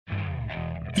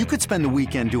You could spend the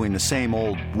weekend doing the same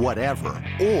old whatever,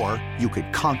 or you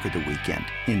could conquer the weekend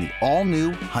in the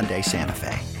all-new Hyundai Santa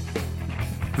Fe.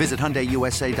 Visit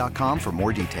HyundaiUSA.com for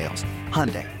more details.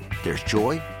 Hyundai, there's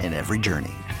joy in every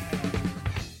journey.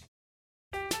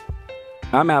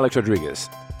 I'm Alex Rodriguez.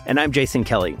 And I'm Jason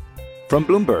Kelly. From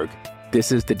Bloomberg,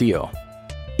 this is The Deal.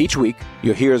 Each week,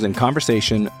 you'll hear us in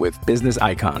conversation with business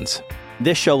icons.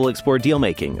 This show will explore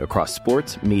deal-making across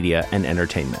sports, media, and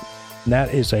entertainment.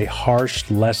 That is a harsh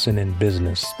lesson in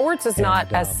business. Sports is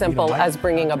not as simple as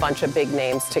bringing a bunch of big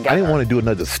names together. I didn't want to do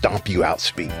another stomp you out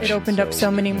speech. It opened up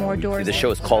so many more doors. The show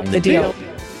is called The Deal.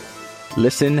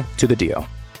 Listen to The Deal.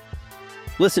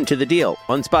 Listen to The Deal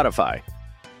on Spotify.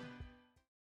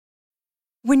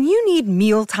 When you need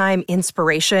mealtime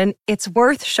inspiration, it's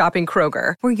worth shopping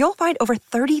Kroger, where you'll find over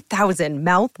 30,000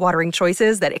 mouth-watering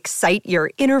choices that excite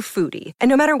your inner foodie. And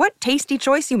no matter what tasty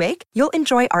choice you make, you'll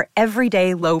enjoy our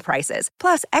everyday low prices,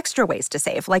 plus extra ways to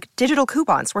save, like digital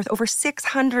coupons worth over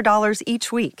 $600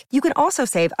 each week. You can also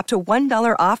save up to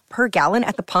 $1 off per gallon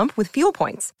at the pump with fuel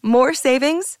points. More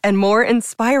savings and more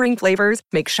inspiring flavors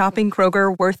make shopping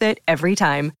Kroger worth it every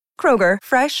time. Kroger,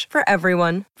 fresh for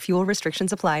everyone. Fuel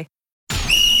restrictions apply.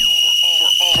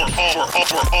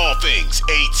 For all things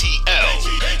ATL.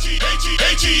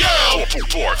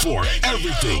 For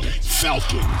everything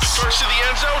Falcons. First to the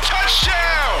end zone,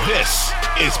 touchdown! This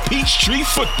is Peachtree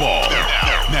Football.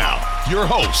 Now, your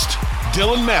host,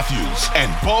 Dylan Matthews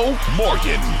and Bo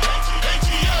Morgan.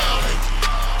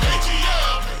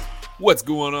 What's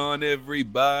going on,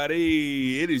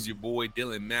 everybody? It is your boy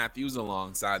Dylan Matthews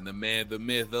alongside the man, the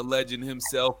myth, the legend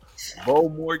himself, Bo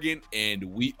Morgan, and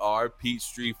we are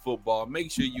Peachtree Football.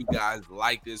 Make sure you guys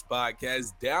like this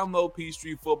podcast, download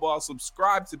Peachtree Football,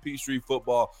 subscribe to Peachtree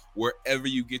Football wherever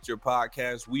you get your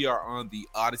podcasts. We are on the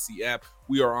Odyssey app.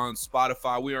 We are on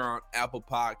Spotify. We are on Apple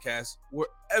Podcasts.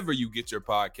 Wherever you get your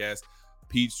podcast,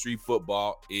 Peachtree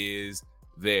Football is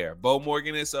there. Bo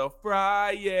Morgan, it's a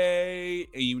Friday,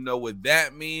 and you know what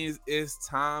that means. It's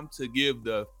time to give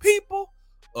the people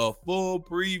a full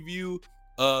preview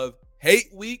of Hate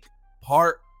Week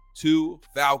Part 2.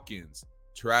 Falcons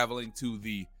traveling to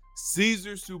the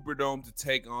Caesar Superdome to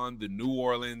take on the New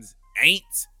Orleans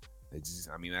Aints.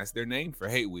 That's their name for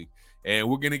Hate Week. And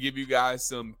we're going to give you guys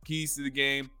some keys to the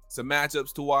game, some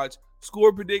matchups to watch,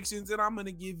 score predictions, and I'm going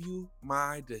to give you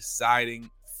my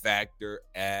deciding factor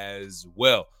as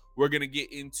well. We're going to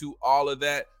get into all of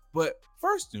that. But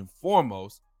first and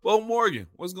foremost, Bo Morgan,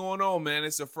 what's going on, man?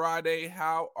 It's a Friday.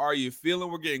 How are you feeling?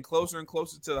 We're getting closer and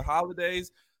closer to the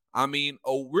holidays.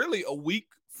 Really a week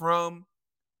from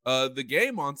the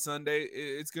game on Sunday,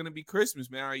 it's going to be Christmas,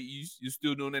 man. Are you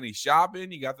still doing any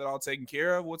shopping? You got that all taken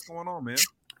care of? What's going on, man?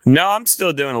 No, I'm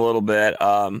still doing a little bit.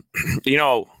 I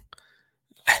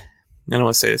don't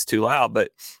want to say this too loud, but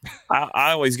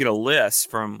I always get a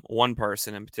list from one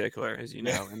person in particular, as you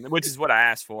know, which is what I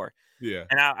asked for. Yeah.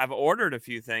 And I've ordered a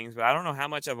few things, but I don't know how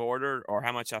much I've ordered or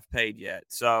how much I've paid yet.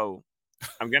 So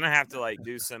I'm going to have to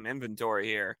do some inventory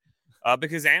here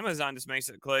because Amazon just makes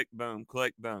it click, boom,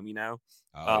 you know?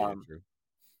 True.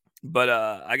 But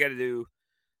I got to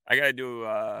do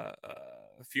a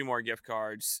few more gift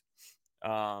cards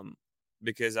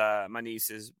because my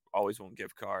nieces always want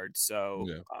gift cards. So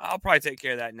yeah. I'll probably take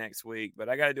care of that next week, but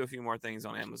I got to do a few more things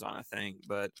on Amazon, I think.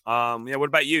 But what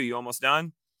about you? You almost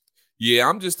done? Yeah,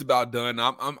 I'm just about done.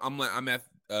 I'm at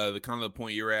the kind of the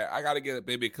point you're at. I got to get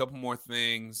maybe a couple more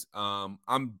things.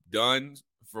 I'm done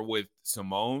with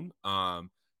Simone. I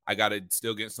got to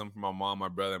still get some from my mom, my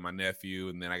brother, and my nephew,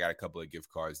 and then I got a couple of gift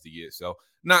cards to get. So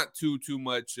not too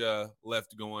much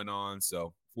left going on.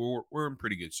 So we're in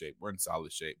pretty good shape. We're in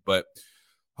solid shape. But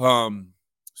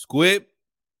Squid,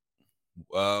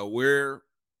 we're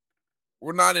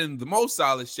not in the most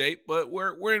solid shape, but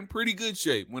we're in pretty good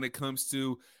shape when it comes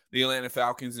to the Atlanta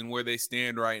Falcons and where they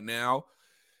stand right now.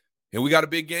 And we got a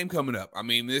big game coming up. I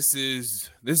mean, this is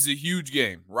a huge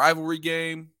game, rivalry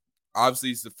game.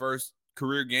 Obviously, it's the first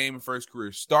career game and first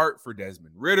career start for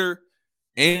Desmond Ridder,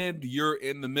 and you're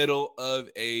in the middle of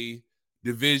a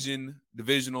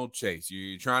divisional chase.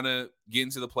 You're trying to get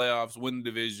into the playoffs, win the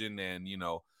division, and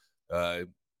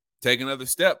take another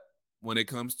step when it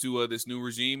comes to this new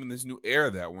regime and this new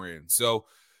era that we're in. So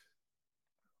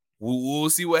we'll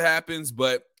see what happens,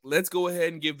 but let's go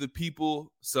ahead and give the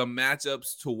people some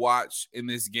matchups to watch in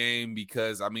this game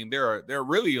because, there are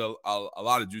really a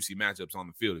lot of juicy matchups on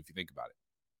the field if you think about it.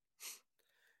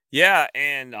 Yeah,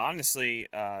 and honestly,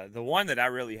 the one that I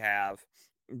really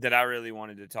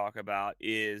wanted to talk about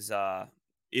is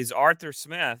Arthur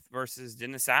Smith versus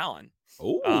Dennis Allen.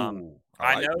 Oh,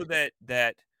 I know that,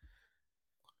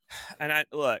 and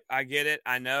I get it.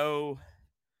 I know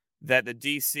that the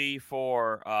DC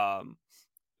for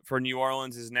New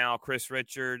Orleans is now Chris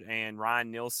Richard and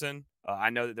Ryan Nielsen. I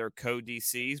know that they're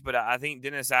co-DCs, but I think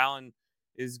Dennis Allen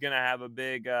is going to have a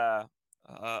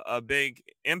big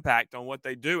impact on what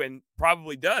they do, and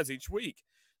probably does each week.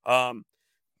 One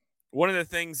of the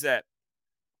things that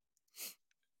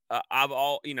I've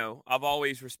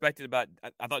always respected about,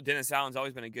 I thought Dennis Allen's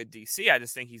always been a good DC. I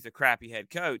just think he's a crappy head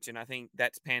coach, and I think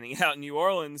that's panning out in New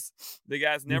Orleans. The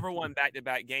guy's never won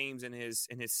back-to-back games in his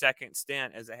second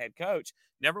stint as a head coach.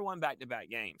 Never won back-to-back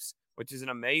games, which is an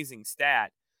amazing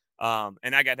stat.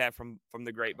 And I got that from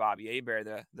the great Bobby Hebert,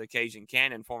 the Cajun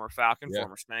Cannon, former Falcon,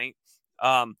 former Saint.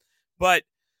 But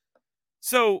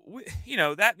so,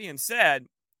 that being said,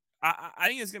 I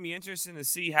think it's going to be interesting to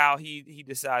see how he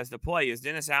decides to play. Is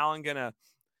Dennis Allen gonna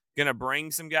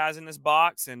bring some guys in this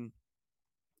box and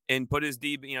put his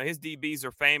DB? His DBs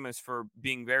are famous for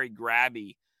being very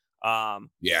grabby.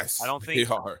 Yes, I don't think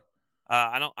they are.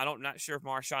 Not sure if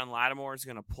Marshawn Lattimore is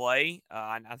going to play.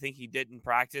 I think he didn't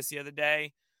practice the other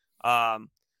day.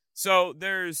 So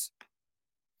there's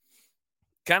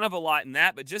kind of a lot in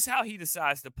that, but just how he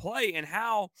decides to play and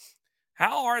how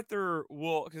Arthur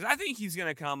will, because I think he's going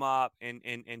to come up and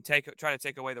try to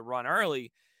take away the run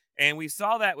early. And we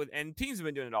saw that and teams have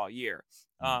been doing it all year.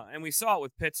 And we saw it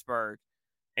with Pittsburgh,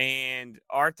 and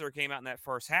Arthur came out in that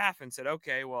first half and said,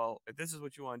 okay, well, if this is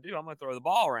what you want to do, I'm going to throw the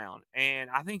ball around. And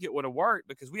I think it would have worked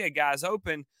because we had guys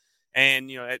open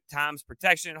and, at times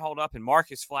protection didn't hold up, and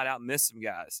Marcus flat out missed some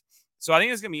guys. So I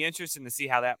think it's going to be interesting to see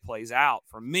how that plays out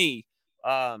for me.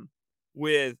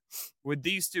 With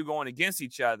these two going against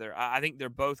each other, I think they're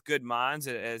both good minds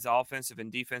as offensive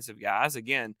and defensive guys.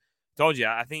 Again, told you,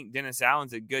 I think Dennis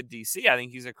Allen's a good DC. I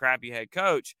think he's a crappy head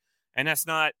coach, and that's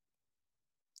not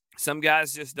 – some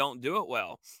guys just don't do it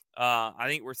well. I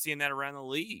think we're seeing that around the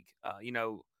league.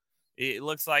 It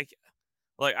looks like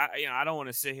I don't want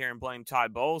to sit here and blame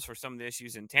Todd Bowles for some of the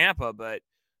issues in Tampa, but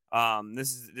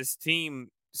this team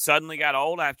suddenly got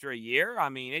old after a year. I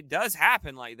mean, it does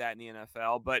happen like that in the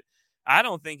NFL, but I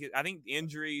think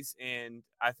injuries, and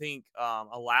I think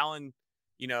allowing,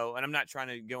 and I'm not trying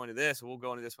to go into this. We'll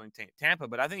go into this one in Tampa,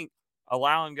 but I think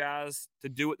allowing guys to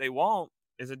do what they want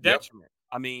is a detriment. Yep.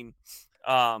 I mean,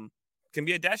 can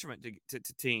be a detriment to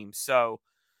teams. So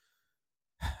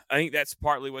I think that's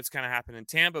partly what's kind of happened in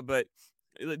Tampa. But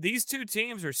these two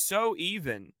teams are so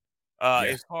even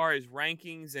as far as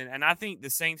rankings, and I think the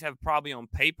Saints have probably on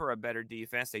paper a better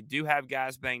defense. They do have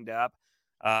guys banged up.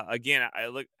 Again, I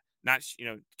look.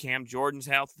 Cam Jordan's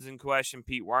health is in question.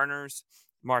 Pete Werner's,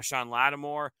 Marshawn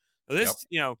Lattimore.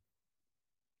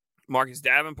 Marcus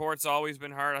Davenport's always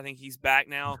been hurt. I think he's back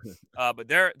now. But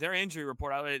their injury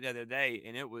report, I read it the other day,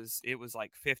 and it was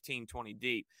like 15, 20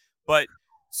 deep. But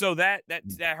so that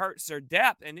hurts their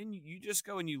depth. And then you just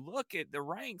go and you look at the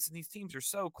ranks, and these teams are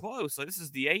so close. So this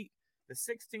is the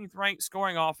 16th ranked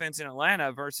scoring offense in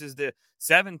Atlanta versus the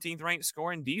 17th ranked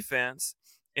scoring defense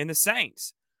in the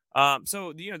Saints.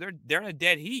 So they're in a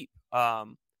dead heap.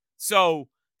 So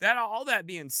that all that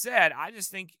being said, I just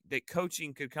think that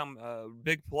coaching could come a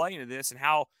big play into this, and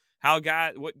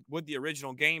what the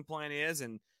original game plan is,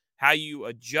 and how you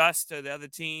adjust to the other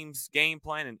team's game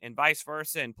plan, and vice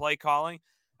versa, and play calling.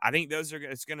 I think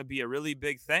it's going to be a really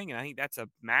big thing, and I think that's a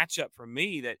matchup for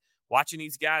me that watching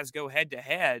these guys go head to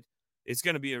head, it's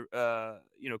going to be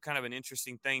kind of an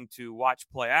interesting thing to watch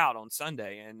play out on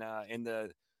Sunday and in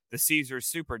the Caesars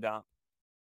Superdome.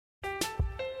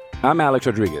 I'm Alex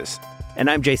Rodriguez. And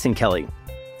I'm Jason Kelly.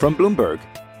 From Bloomberg,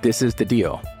 this is The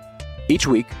Deal. Each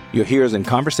week, you'll hear us in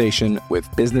conversation with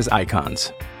business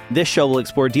icons. This show will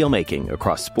explore deal-making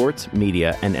across sports,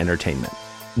 media, and entertainment.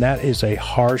 That is a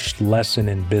harsh lesson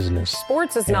in business.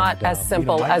 Sports is not as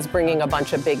simple as bringing a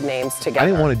bunch of big names together. I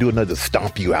didn't want to do another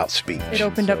stomp you out speech. It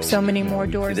opened up so many more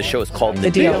doors. The show is called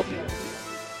The Deal.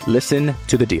 Listen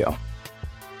to The Deal.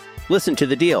 Listen to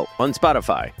The Deal on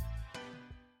Spotify.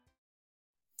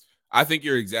 I think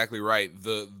you're exactly right.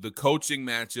 The coaching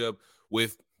matchup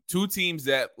with two teams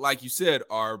that, like you said,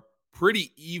 are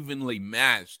pretty evenly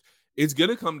matched. It's going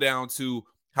to come down to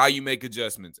how you make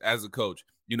adjustments as a coach.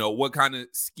 What kind of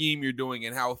scheme you're doing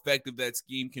and how effective that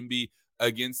scheme can be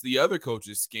against the other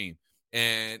coach's scheme.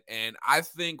 And I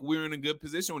think we're in a good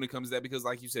position when it comes to that because,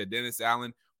 like you said, Dennis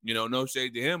Allen, no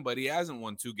shade to him, but he hasn't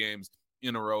won 2 games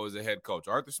in a row as a head coach.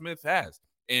 Arthur Smith has.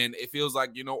 And it feels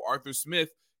like, Arthur Smith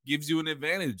gives you an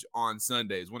advantage on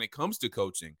Sundays when it comes to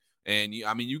coaching. And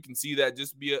you can see that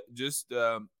just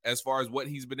as far as what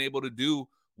he's been able to do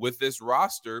with this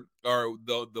roster, or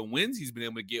the wins he's been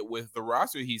able to get with the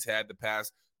roster he's had the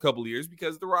past couple of years,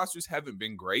 because the rosters haven't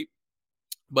been great.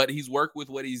 but he's worked with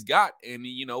what he's got, and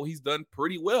he's done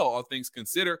pretty well, all things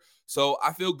considered. So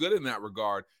I feel good in that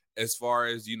regard. As far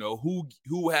as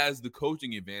who has the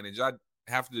coaching advantage, I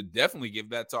have to definitely give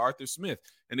that to Arthur Smith.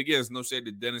 And again, it's no shade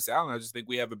to Dennis Allen. I just think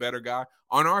we have a better guy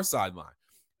on our sideline.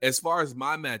 As far as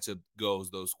my matchup goes,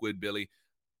 though, Squid Billy,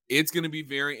 it's going to be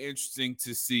very interesting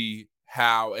to see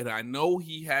how. And I know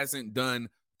he hasn't done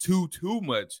too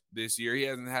much this year. He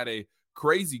hasn't had a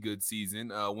crazy good season.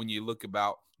 When you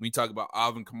talk about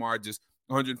Alvin Kamara, just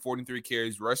 143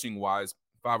 carries rushing wise,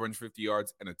 550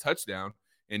 yards and a touchdown.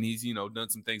 And he's, done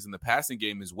some things in the passing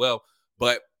game as well.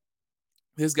 But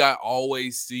this guy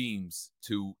always seems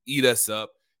to eat us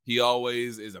up. He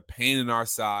always is a pain in our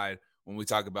side when we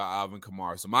talk about Alvin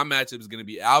Kamara. So my matchup is going to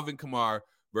be Alvin Kamara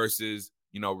versus,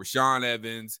 Rashaan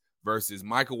Evans versus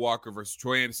Michael Walker versus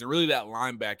Troy Anderson, really that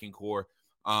linebacking core,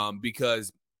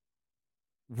 because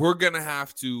we're going to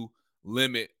have to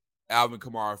limit Alvin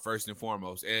Kamara first and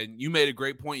foremost. And you made a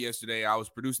great point yesterday. I was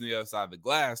producing the other side of the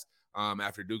glass.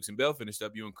 After Dukes and Bell finished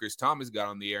up, you and Chris Thomas got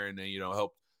on the air and then,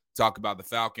 helped talk about the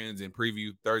Falcons and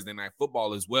preview Thursday Night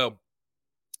Football as well.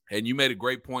 And you made a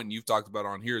great point, and you've talked about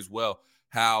on here as well,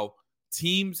 how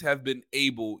teams have been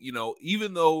able,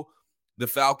 even though the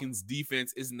Falcons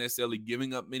defense isn't necessarily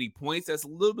giving up many points, that's a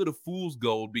little bit of fool's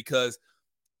gold because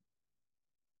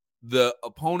the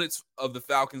opponents of the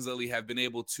Falcons lately have been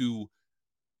able to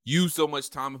use so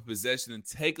much time of possession and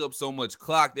take up so much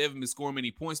clock. They haven't been scoring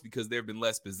many points because there have been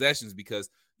less possessions because,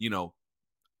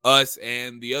 us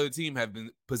and the other team have been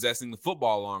possessing the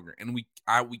football longer. And we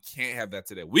can't have that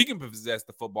today. We can possess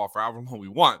the football for however long we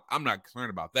want. I'm not concerned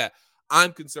about that.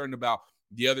 I'm concerned about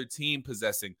the other team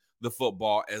possessing the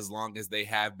football as long as they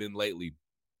have been lately.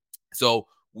 So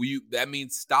that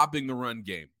means stopping the run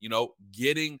game,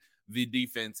 getting the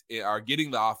defense or getting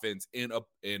the offense in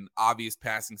obvious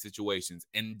passing situations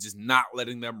and just not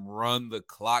letting them run the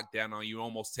clock down on you,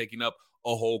 almost taking up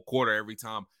a whole quarter every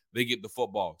time they get the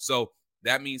football. So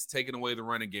that means taking away the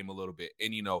running game a little bit.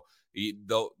 And,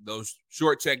 those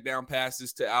short check down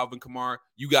passes to Alvin Kamara,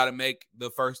 you got to make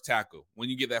the first tackle. When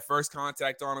you get that first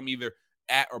contact on him, either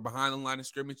at or behind the line of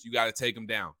scrimmage, you got to take him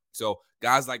down. So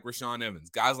guys like Rashaan Evans,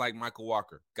 guys like Michael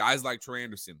Walker, guys like Troy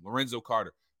Anderson, Lorenzo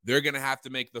Carter, they're going to have to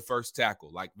make the first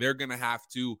tackle. Like they're going to have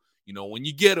to, when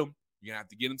you get them, you're going to have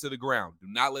to get him to the ground. Do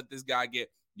not let this guy get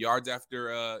yards after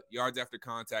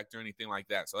contact or anything like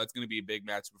that. So that's going to be a big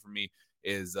matchup for me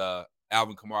is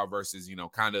Alvin Kamara versus,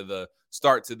 kind of the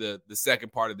start to the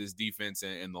second part of this defense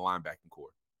and the linebacking core.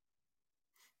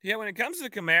 Yeah, when it comes to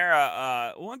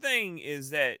Kamara, one thing is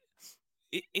that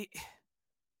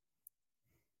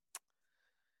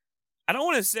I don't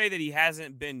want to say that he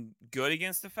hasn't been good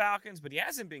against the Falcons, but he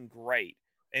hasn't been great.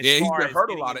 Yeah, he's been hurt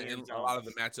a lot of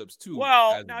the matchups too.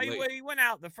 Well, no, he went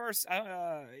out the first,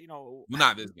 well,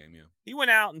 not this game, yeah. He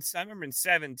went out, and I remember in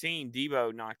 2017,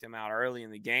 Debo knocked him out early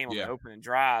in the game on the opening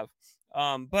drive.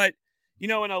 But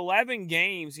in 11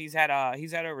 games, he's had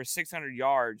over 600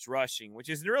 yards rushing, which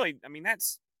is really,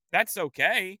 that's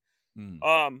okay.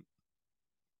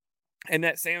 And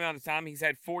that same amount of time, he's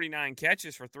had 49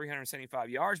 catches for 375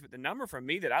 yards. But the number for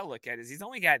me that I look at is he's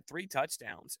only got 3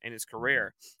 touchdowns in his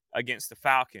career against the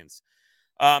Falcons.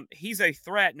 He's a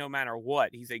threat no matter what.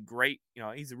 He's a great,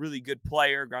 he's a really good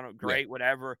player, great,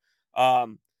 whatever.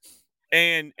 And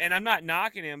I'm not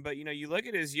knocking him, but, you look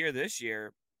at his year this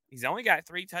year, he's only got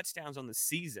 3 touchdowns on the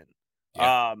season.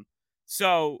 Yeah.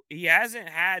 So he hasn't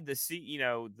had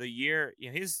the year,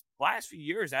 his last few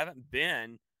years haven't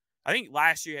been. I think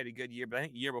last year he had a good year, but I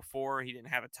think the year before he didn't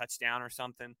have a touchdown or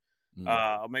something.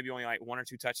 Maybe only like 1 or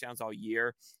 2 touchdowns all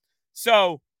year.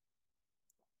 So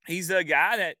he's a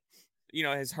guy that,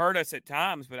 has hurt us at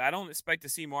times, but I don't expect to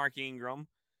see Mark Ingram.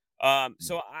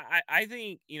 So I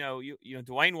think,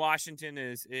 Dwayne Washington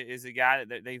is a guy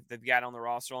that they've got on the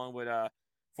roster along with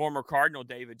former Cardinal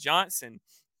David Johnson.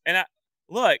 And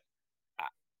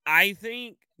I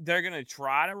think they're going to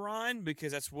try to run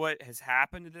because that's what has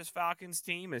happened to this Falcons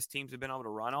team as teams have been able to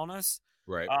run on us.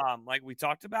 Right. Like we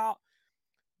talked about.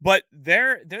 But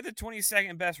they're the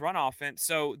 22nd best run offense.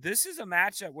 So this is a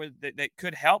matchup that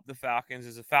could help the Falcons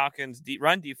as a Falcons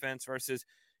run defense versus,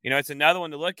 it's another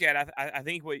one to look at. I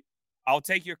think I'll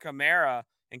take your Kamara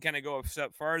and kind of go a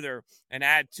step further and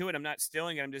add to it. I'm not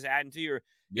stealing it. I'm just adding to your,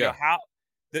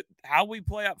 how we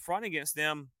play up front against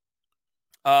them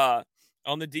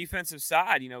on the defensive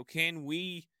side. Can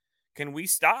we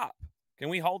stop? Can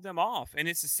we hold them off? And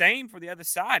it's the same for the other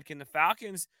side. Can the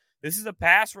Falcons – this is a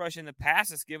pass rush in the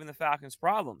past that's given the Falcons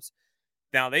problems.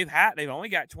 Now, they've only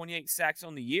got 28 sacks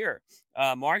on the year.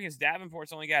 Marcus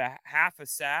Davenport's only got a half a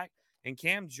sack, and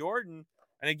Cam Jordan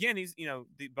And again,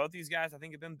 both these guys I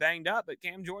think have been banged up, but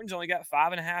Cam Jordan's only got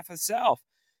 5.5 himself.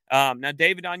 Now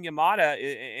David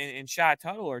Onyemata and Shy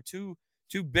Tuttle are two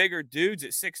bigger dudes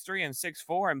at 6'3" and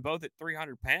 6'4", and both at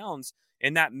 300 pounds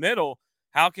in that middle.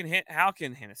 How can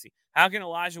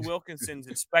Elijah Wilkinson's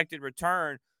expected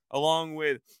return, along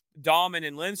with Dahlman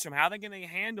and Lindstrom, how are they going to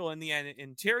handle in the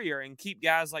interior and keep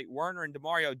guys like Werner and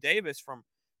Demario Davis from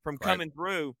coming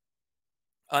through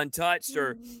untouched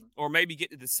or maybe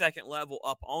get to the second level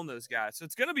up on those guys? So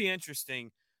it's going to be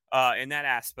interesting in that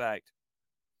aspect.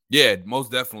 Yeah,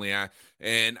 most definitely.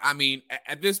 And I mean,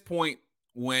 at this point,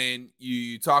 when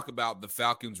you talk about the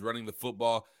Falcons running the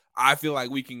football, I feel like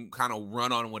we can kind of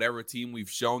run on whatever team we've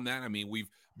shown that. I mean, we've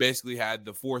basically had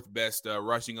the fourth best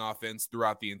rushing offense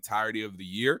throughout the entirety of the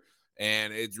year.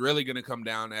 And it's really going to come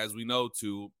down, as we know,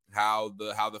 to how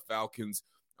the Falcons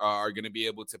are going to be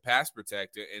able to pass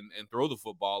protect and throw the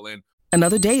football in.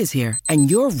 Another day is here, and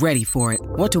you're ready for it.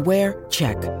 What to wear?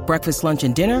 Check. Breakfast, lunch,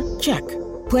 and dinner? Check.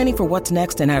 Planning for what's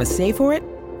next and how to save for it?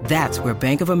 That's where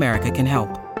Bank of America can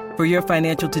help. For your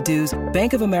financial to-dos,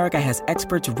 Bank of America has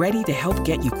experts ready to help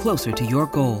get you closer to your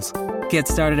goals. Get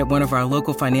started at one of our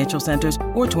local financial centers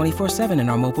or 24/7 in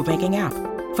our mobile banking app.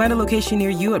 Find a location near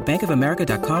you at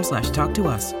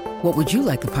bankofamerica.com/talktous. What would you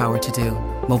like the power to do?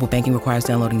 Mobile banking requires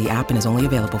downloading the app and is only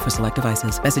available for select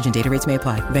devices. Message and data rates may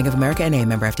apply. Bank of America NA,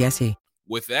 member FDIC.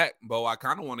 With that, Bo, I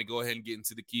kind of want to go ahead and get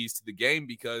into the keys to the game,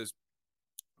 because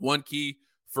one key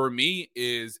for me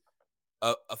is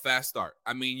a fast start.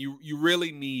 I mean, you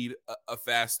really need a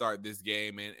fast start this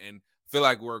game, and feel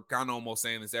like we're kind of almost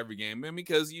saying this every game, and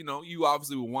because, you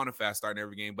obviously would want a fast start in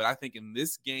every game, but I think in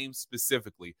this game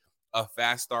specifically, a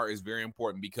fast start is very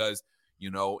important, because,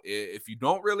 if you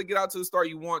don't really get out to the start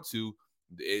you want to,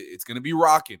 it's going to be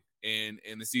rocking in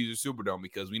the Caesars Superdome,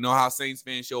 because we know how Saints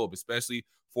fans show up, especially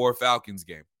for a Falcons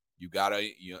game. You got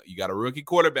a rookie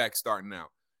quarterback starting out,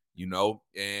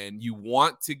 and you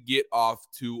want to get off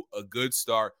to a good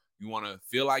start. You want to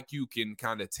feel like you can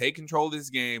kind of take control of this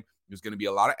game. There's going to be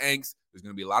a lot of angst. There's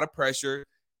going to be a lot of pressure.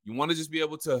 You want to just be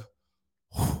able to,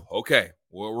 okay,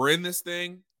 well, we're in this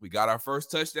thing. We got our first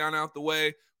touchdown out the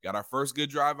way. Got our first good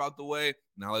drive out the way.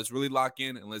 Now let's really lock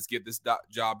in and let's get this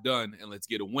job done and let's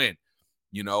get a win,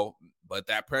 But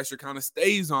that pressure kind of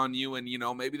stays on you, and,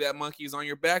 maybe that monkey is on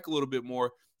your back a little bit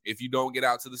more if you don't get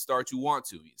out to the start you want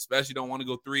to. You especially don't want to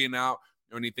go 3 and out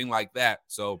or anything like that.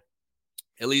 So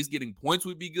at least getting points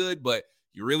would be good, but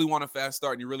you really want a fast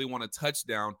start and you really want a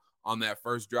touchdown on that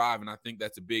first drive, and I think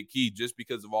that's a big key just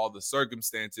because of all the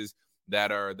circumstances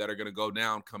that are going to go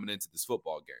down coming into this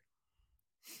football game.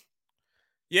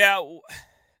 Yeah,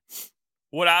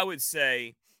 what I would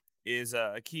say is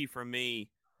a key for me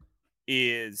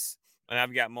is, and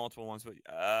I've got multiple ones, but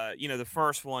the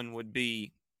first one would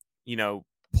be,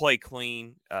 play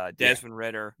clean. Desmond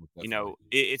Ridder,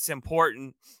 it's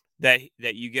important that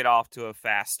you get off to a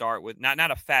fast start with not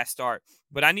a fast start,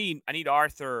 but I need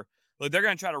Arthur. Look, they're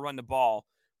going to try to run the ball,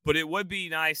 but it would be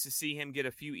nice to see him get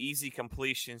a few easy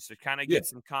completions to kind of get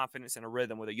some confidence and a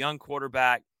rhythm with a young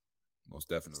quarterback. Most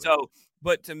definitely. So,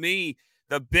 but to me,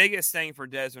 the biggest thing for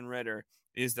Desmond Ridder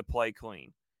is to play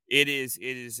clean. It is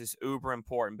just uber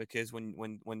important, because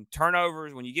when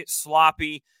turnovers, when you get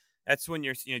sloppy, that's when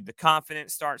the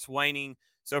confidence starts waning.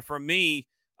 So for me,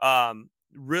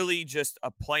 really just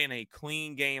playing a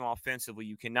clean game offensively.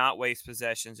 You cannot waste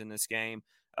possessions in this game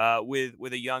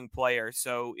with a young player.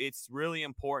 So it's really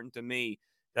important to me.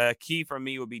 The key for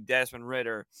me would be Desmond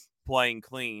Ridder playing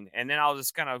clean. And then I'll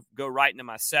just kind of go right into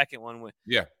my second one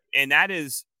and that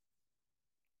is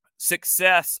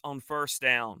success on first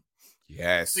down.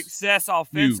 Yes. Success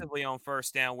offensively on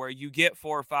first down, where you get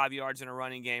 4 or 5 yards in a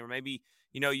running game, or maybe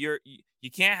you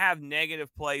can't have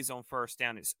negative plays on first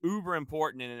down. It's uber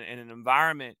important in an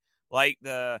environment like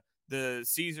the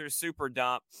Caesars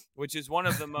Superdome, which is one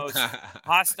of the most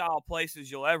hostile places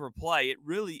you'll ever play. It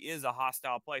really is a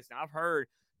hostile place. Now, I've heard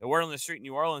the word on the street in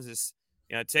New Orleans is,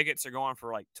 tickets are going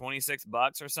for like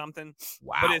 $26 or something.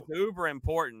 Wow. But it's uber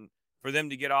important for them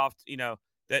to get off,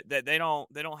 that they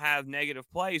don't have negative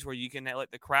plays where you can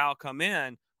let the crowd come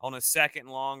in on a second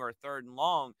and long or third and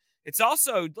long. It's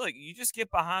also, look, you just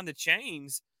get behind the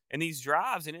chains in these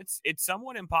drives, and it's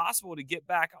somewhat impossible to get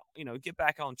back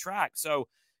on track. So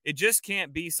it just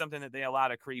can't be something that they allow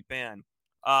to creep in.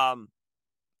 And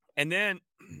then,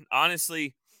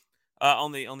 honestly,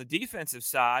 on the defensive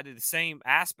side, the same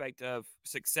aspect of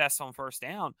success on first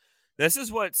down, this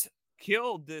is what's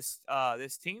killed this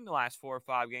team the last 4 or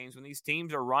 5 games when these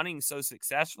teams are running so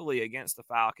successfully against the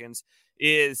Falcons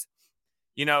is,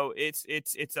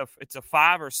 it's a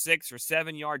 5 or 6 or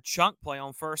 7 yard chunk play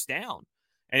on first down,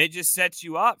 and it just sets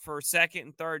you up for second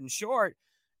and third and short.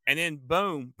 and then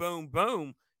boom, boom,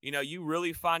 boom, you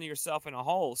really find yourself in a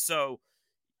hole. So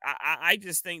I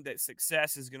just think that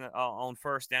success is going to on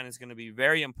first down is going to be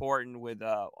very important with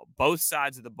both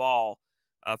sides of the ball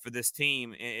for this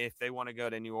team if they want to go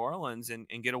to New Orleans and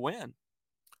get a win.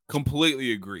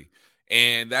 Completely agree.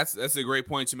 And that's a great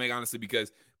point to make, honestly,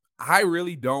 because I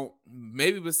really don't,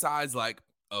 maybe besides like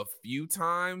a few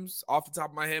times off the top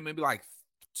of my head, maybe like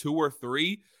 2 or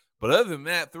 3. But other than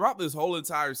that, throughout this whole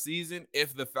entire season,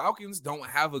 if the Falcons don't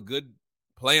have a good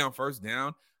play on first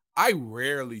down, I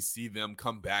rarely see them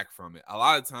come back from it. A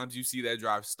lot of times you see that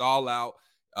drive stall out.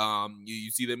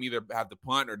 You see them either have to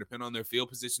punt or, depend on their field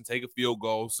position, take a field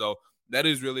goal. So that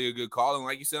is really a good call. And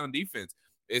like you said, on defense,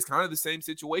 it's kind of the same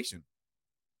situation.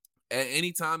 At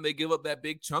any time they give up that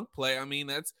big chunk play, I mean,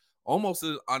 that's almost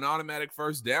an automatic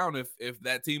first down. If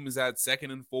that team is at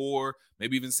 2nd and 4,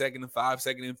 maybe even 2nd and 5,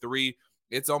 2nd and 3,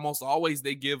 it's almost always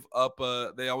they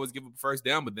always give up first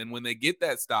down. But then when they get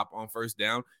that stop on first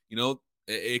down,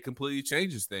 it completely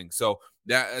changes things. So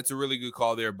that's a really good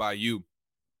call there by you.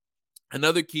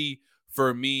 Another key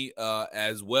for me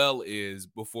as well is,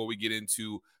 before we get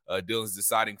into Dylan's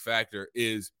deciding factor,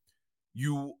 is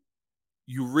you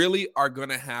really are going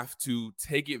to have to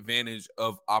take advantage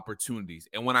of opportunities.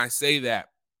 And when I say that,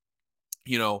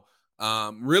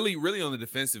 really, really on the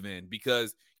defensive end,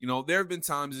 because, there have been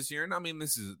times this year, and I mean,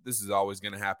 this is always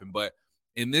going to happen, but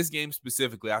in this game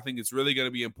specifically, I think it's really going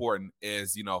to be important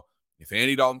is, if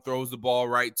Andy Dalton throws the ball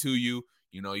right to you,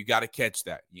 you got to catch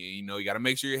that. You got to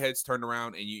make sure your head's turned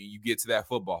around and you get to that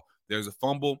football. There's a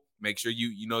fumble, make sure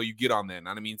you get on that. And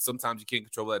I mean, sometimes you can't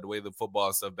control that the way the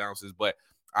football stuff bounces, but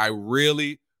I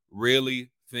really, really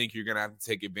think you're going to have to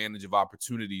take advantage of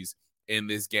opportunities in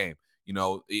this game. I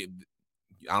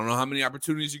don't know how many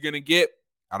opportunities you're going to get.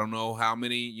 I don't know how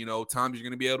many, times you're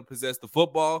going to be able to possess the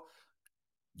football.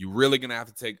 You're really going to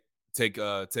have to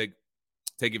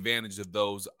take advantage of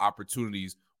those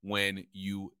opportunities when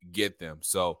you get them.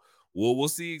 So we'll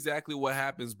see exactly what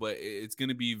happens, but it's going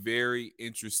to be very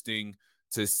interesting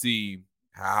to see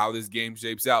how this game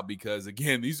shapes out, because,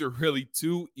 again, these are really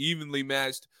 2 evenly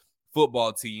matched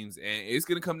football teams, and it's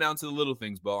going to come down to the little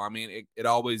things, Bo. I mean, it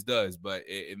always does, but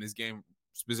in this game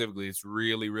specifically, it's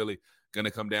really, really going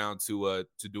to come down to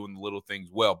doing the little things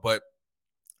well. But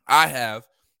I have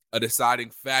a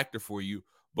deciding factor for you,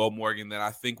 Bo Morgan, that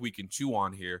I think we can chew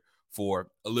on here for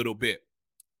a little bit.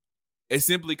 It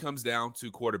simply comes down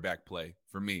to quarterback play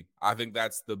for me. I think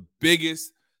that's the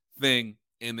biggest thing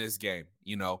in this game.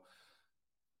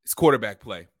 It's quarterback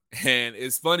play. And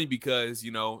it's funny because,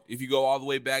 if you go all the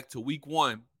way back to week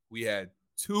 1, we had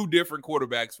 2 different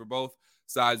quarterbacks for both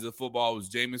sides of the football. It was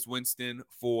Jameis Winston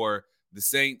for the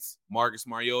Saints, Marcus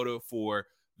Mariota for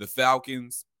the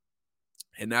Falcons.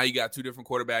 And now you got 2 different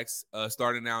quarterbacks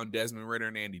starting now in Desmond Ridder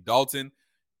and Andy Dalton.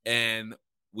 And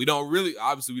we don't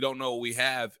know what we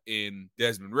have in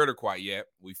Desmond Ridder quite yet.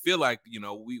 We feel like,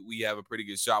 we have a pretty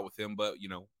good shot with him, but,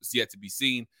 it's yet to be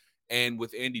seen. And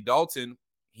with Andy Dalton,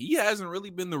 he hasn't really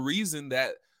been the reason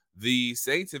that the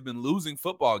Saints have been losing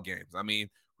football games. I mean,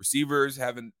 receivers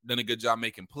haven't done a good job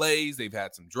making plays. They've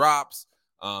had some drops.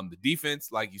 The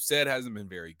defense, like you said, hasn't been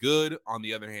very good on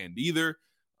the other hand either.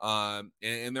 And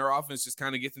their offense just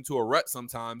kind of gets into a rut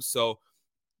sometimes. So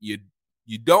you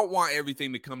don't want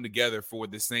everything to come together for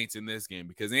the Saints in this game,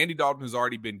 because Andy Dalton has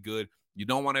already been good. You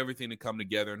don't want everything to come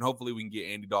together, and hopefully we can get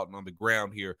Andy Dalton on the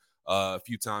ground here a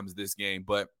few times this game.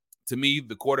 But to me,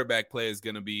 the quarterback play is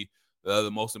going to be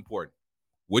the most important.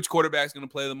 Which quarterback is going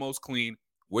to play the most clean?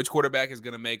 Which quarterback is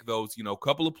going to make those,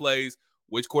 couple of plays?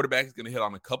 Which quarterback is going to hit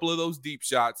on a couple of those deep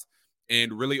shots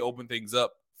and really open things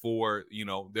up for,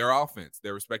 their offense,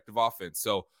 their respective offense?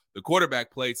 So the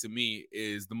quarterback play, to me,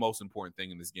 is the most important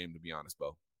thing in this game, to be honest,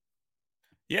 Bo.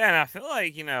 Yeah, and I feel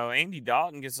like, Andy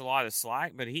Dalton gets a lot of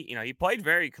slack, but he played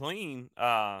very clean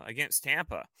against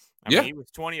Tampa. I mean, he was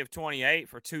 20 of 28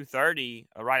 for 230,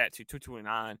 right at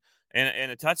 229,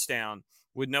 and a touchdown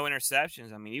with no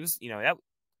interceptions. I mean, he was,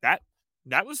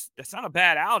 that's not a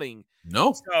bad outing.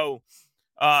 No. So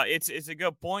it's a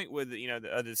good point with,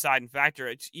 the deciding factor.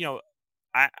 It's,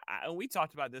 we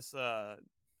talked about this.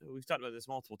 We've talked about this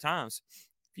multiple times.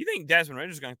 If you think Desmond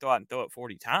Ridder's going to throw out and throw it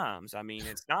 40 times, I mean,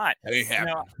 it's not.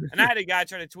 And I had a guy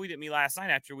try to tweet at me last night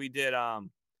after we did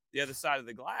the other side of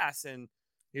the glass, and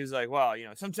he was like, well,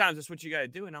 sometimes that's what you got to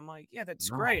do. And I'm like, yeah, that's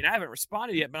great. And I haven't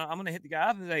responded yet, but I'm going to hit the guy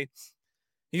up and say,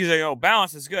 he's like, oh,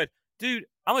 balance is good. Dude,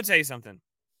 I'm going to tell you something.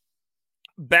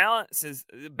 Balance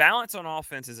on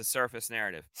offense is a surface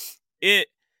narrative.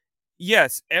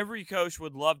 Yes, every coach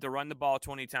would love to run the ball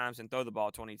 20 times and throw the ball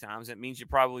 20 times. It means you're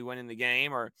probably winning the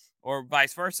game or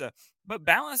vice versa. But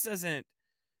balance doesn't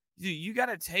you got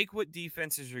to take what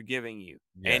defenses are giving you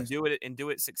and do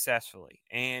it successfully.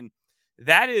 And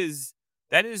that is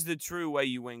the true way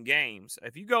you win games.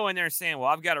 If you go in there saying, well,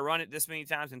 I've got to run it this many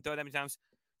times and throw that many times,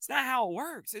 it's not how it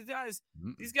works.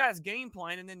 These guys game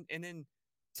plan, and then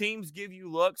teams give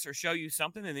you looks or show you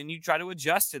something, and then you try to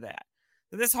adjust to that.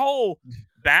 So this whole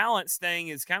balance thing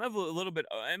is kind of a little bit,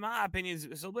 in my opinion,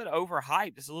 it's a little bit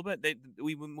overhyped. It's a little bit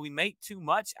we make too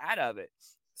much out of it.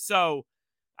 So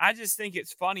I just think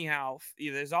it's funny how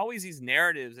there's always these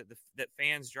narratives that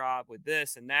fans drop with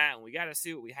this and that, and we got to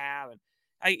see what we have. And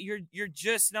you're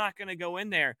just not going to go in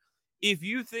there. If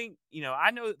you think,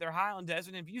 I know that they're high on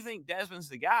Desmond. If you think Desmond's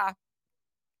the guy,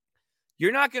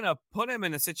 you're not going to put him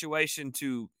in a situation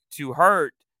to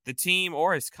hurt the team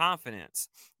or his confidence.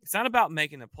 It's not about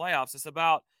making the playoffs. It's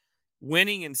about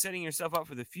winning and setting yourself up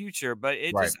for the future. But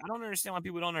I don't understand why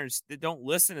people don't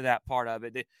listen to that part of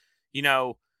it.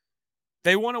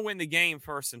 They want to win the game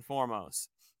first and foremost.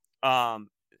 And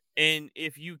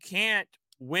if you can't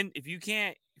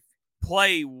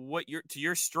play to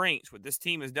your strengths, what this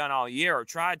team has done all year or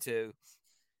tried to,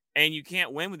 and you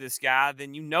can't win with this guy,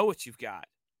 then you know what you've got.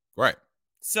 Right.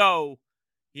 So,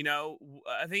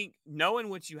 I think knowing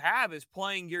what you have is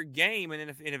playing your game, and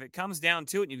if it comes down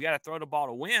to it and you've got to throw the ball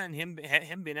to win, him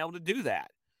being able to do that.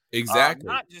 Exactly.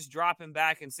 Not just dropping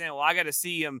back and saying, well, I got to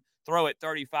see him throw it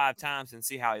 35 times and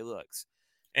see how he looks.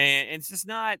 And it's just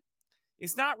not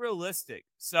realistic.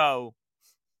 So,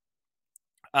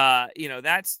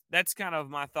 that's kind of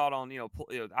my thought on,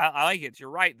 I like it. You're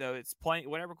right, though. It's playing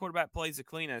whatever quarterback plays the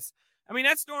cleanest. I mean,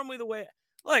 that's normally the way.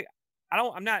 Look,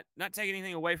 I'm not taking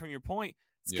anything away from your point.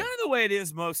 It's kind of the way it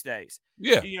is most days.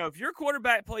 Yeah. If your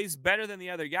quarterback plays better than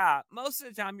the other guy, most of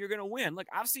the time you're going to win. Look,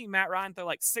 I've seen Matt Ryan throw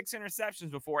like 6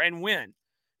 interceptions before and win.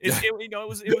 But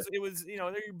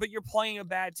you're playing a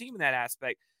bad team in that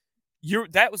aspect.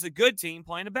 That was a good team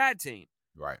playing a bad team.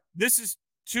 Right. This is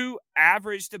 2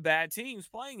 average to bad teams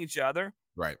playing each other.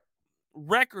 Right.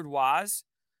 Record-wise.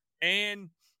 And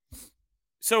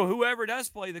so whoever does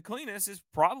play the cleanest is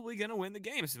probably going to win the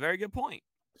game. It's a very good point.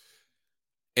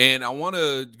 And I want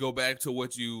to go back to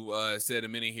what you said a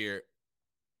minute here.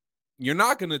 You're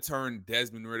not going to turn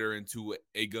Desmond Ridder into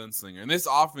a gunslinger. And this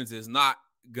offense is not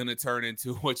going to turn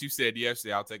into what you said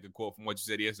yesterday. I'll take a quote from what you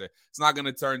said yesterday. It's not going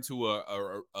to turn to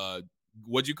a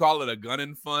what'd you call it, a gun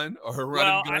and fun or a run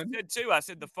and gun? I said too. I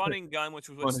said the fun and gun, which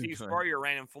was what Steve Spurrier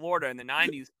ran in Florida in the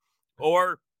 90s,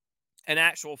 or an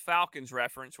actual Falcons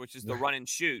reference, which is the run and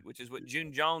shoot, which is what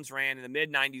June Jones ran in the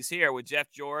mid-90s here with Jeff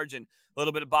George and a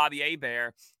little bit of Bobby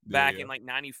Hebert back in like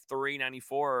 93,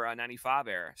 94, or 95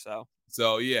 era.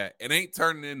 So yeah, it ain't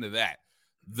turning into that.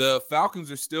 The Falcons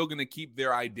are still going to keep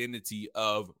their identity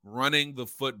of running the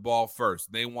football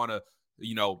first. They want to,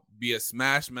 be a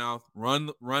smash mouth,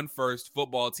 run first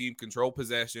football team, control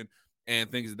possession,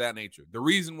 and things of that nature. The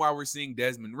reason why we're seeing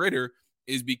Desmond Ridder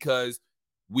is because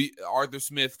Arthur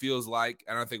Smith feels like,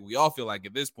 and I think we all feel like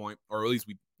at this point, or at least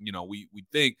we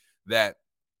think that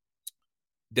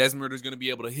Desmond Ridder is going to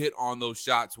be able to hit on those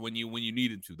shots when you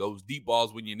need him to, those deep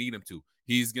balls when you need him to.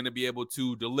 He's going to be able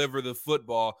to deliver the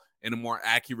football in a more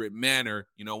accurate manner,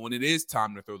 when it is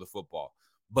time to throw the football.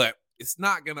 But it's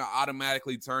not going to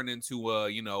automatically turn into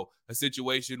a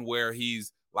situation where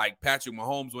he's like Patrick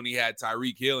Mahomes when he had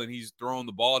Tyreek Hill and he's throwing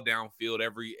the ball downfield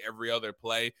every other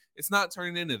play. It's not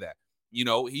turning into that.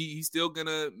 He's still going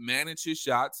to manage his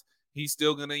shots. He's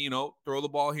still going to, throw the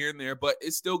ball here and there, but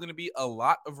it's still going to be a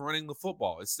lot of running the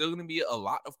football. It's still going to be a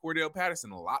lot of Cordell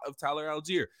Patterson, a lot of Tyler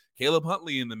Algier, Caleb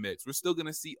Huntley in the mix. We're still going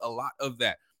to see a lot of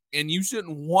that. And you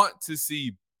shouldn't want to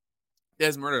see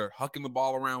Desmond Ridder hucking the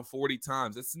ball around 40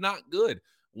 times. It's not good.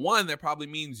 One, that probably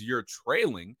means you're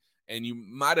trailing, and you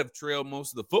might have trailed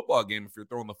most of the football game if you're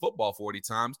throwing the football 40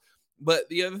 times. But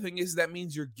the other thing is that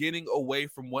means you're getting away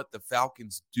from what the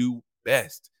Falcons do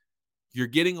best. You're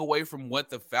getting away from what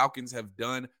the Falcons have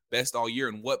done best all year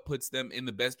and what puts them in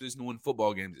the best position to win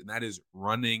football games, and that is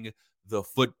running the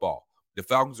football. The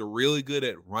Falcons are really good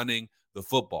at running the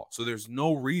football, so there's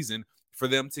no reason for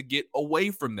them to get away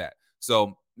from that.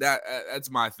 So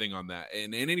that's my thing on that.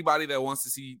 And anybody that wants to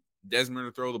see Desmond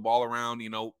Ridder throw the ball around,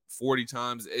 40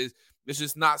 times, it's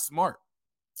just not smart.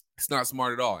 It's not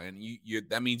smart at all, and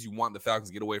that means you want the Falcons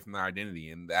to get away from their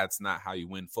identity, and that's not how you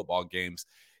win football games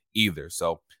either.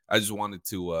 So I just wanted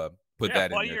to put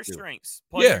that in there. Play your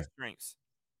strengths.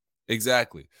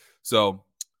 Exactly. So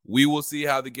we will see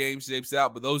how the game shapes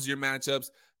out, but those are your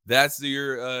matchups. That's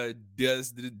your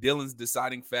Dylan's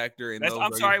deciding factor. And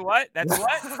I'm sorry, what? That's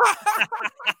what?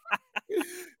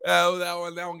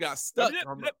 That one got stuck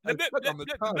on the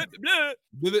tongue.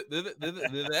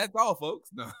 That's all, folks.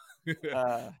 No.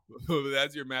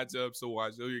 That's your matchup. So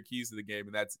watch. Those are your keys to the game,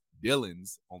 and that's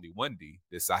Dylan's only 1D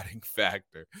deciding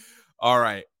factor. All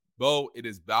right, Bo, it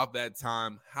is about that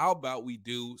time. How about we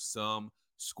do some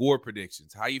score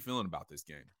predictions? How you feeling about this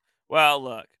game? Well,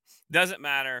 look, doesn't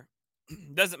matter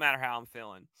how I'm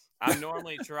feeling. I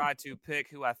normally try to pick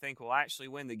who I think will actually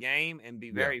win the game and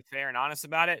be very fair and honest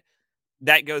about it.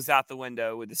 That goes out the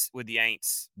window with the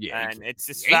Aints. Yeah, and it's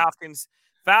just Falcons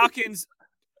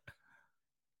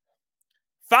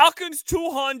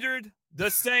 200, the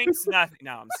Saints nothing.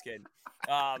 No, I'm just kidding.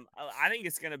 I think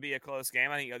it's going to be a close game.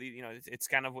 I think it's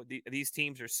kind of what these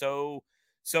teams are so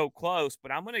close,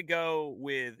 but I'm going to go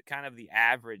with kind of the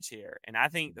average here, and I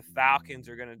think the Falcons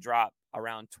are going to drop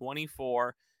around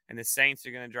 24, and the Saints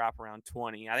are going to drop around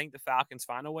 20. I think the Falcons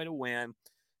find a way to win.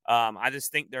 I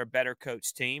just think they're a better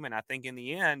coached team, and I think in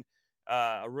the end,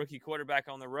 a rookie quarterback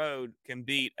on the road can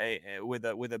beat with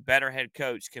a better head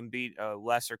coach can beat a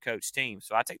lesser coached team.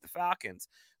 So I take the Falcons.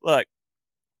 Look,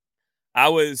 I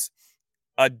was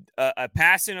a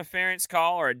pass interference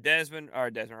call or a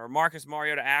Marcus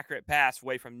Mariota accurate pass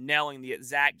away from nailing the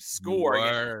exact score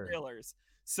against the Steelers.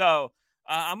 So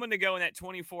I'm going to go in that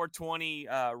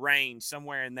 24-20 range,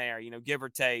 somewhere in there, give or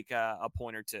take a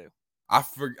point or two.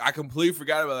 I completely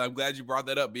forgot about that. I'm glad you brought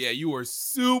that up. But yeah, you were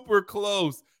super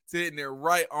close to hitting it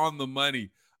right on the money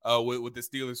with the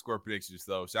Steelers score predictions.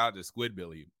 So shout out to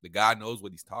Squidbilly. The guy knows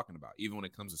what he's talking about, even when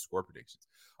it comes to score predictions.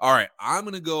 All right, I'm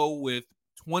going to go with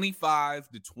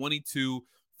 25-22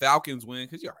 Falcons win,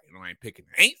 because I ain't picking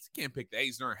the Aints. Can't pick the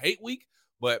Aints during hate week,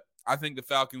 but I think the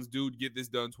Falcons do get this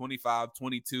done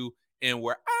 25-22, and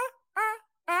we're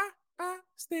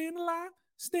staying alive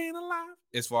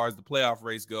as far as the playoff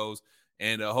race goes,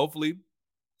 and hopefully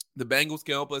the Bengals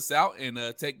can help us out and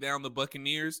take down the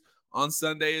Buccaneers on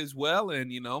Sunday as well.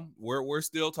 And we're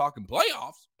still talking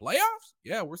playoffs.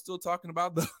 Yeah, we're still talking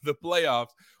about the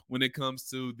playoffs when it comes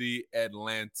to the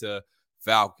Atlanta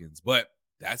Falcons. But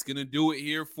that's going to do it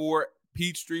here for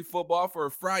Peachtree Football, for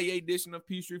a Friday edition of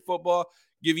Peachtree Football,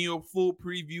 giving you a full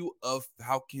preview of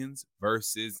Falcons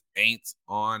versus Aints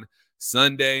on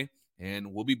Sunday.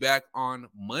 And we'll be back on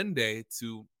Monday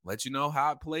to let you know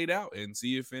how it played out and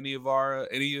see if any of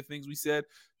the things we said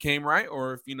came right,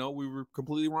 or if, we were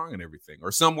completely wrong in everything,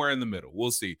 or somewhere in the middle.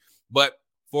 We'll see. But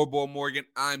for Bo Morgan,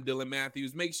 I'm Dylan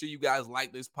Matthews. Make sure you guys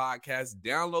like this podcast,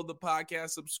 download the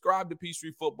podcast, subscribe to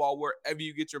Peachtree Football wherever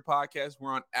you get your podcasts.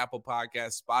 We're on Apple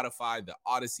Podcasts, Spotify, the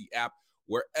Odyssey app,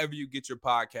 wherever you get your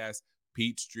podcasts.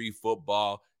 Peachtree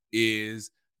Football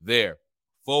is there.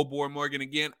 For Bo Morgan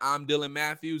again, I'm Dylan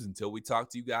Matthews. Until we talk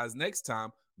to you guys next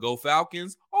time, go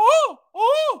Falcons.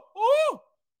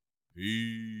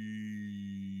 Peace.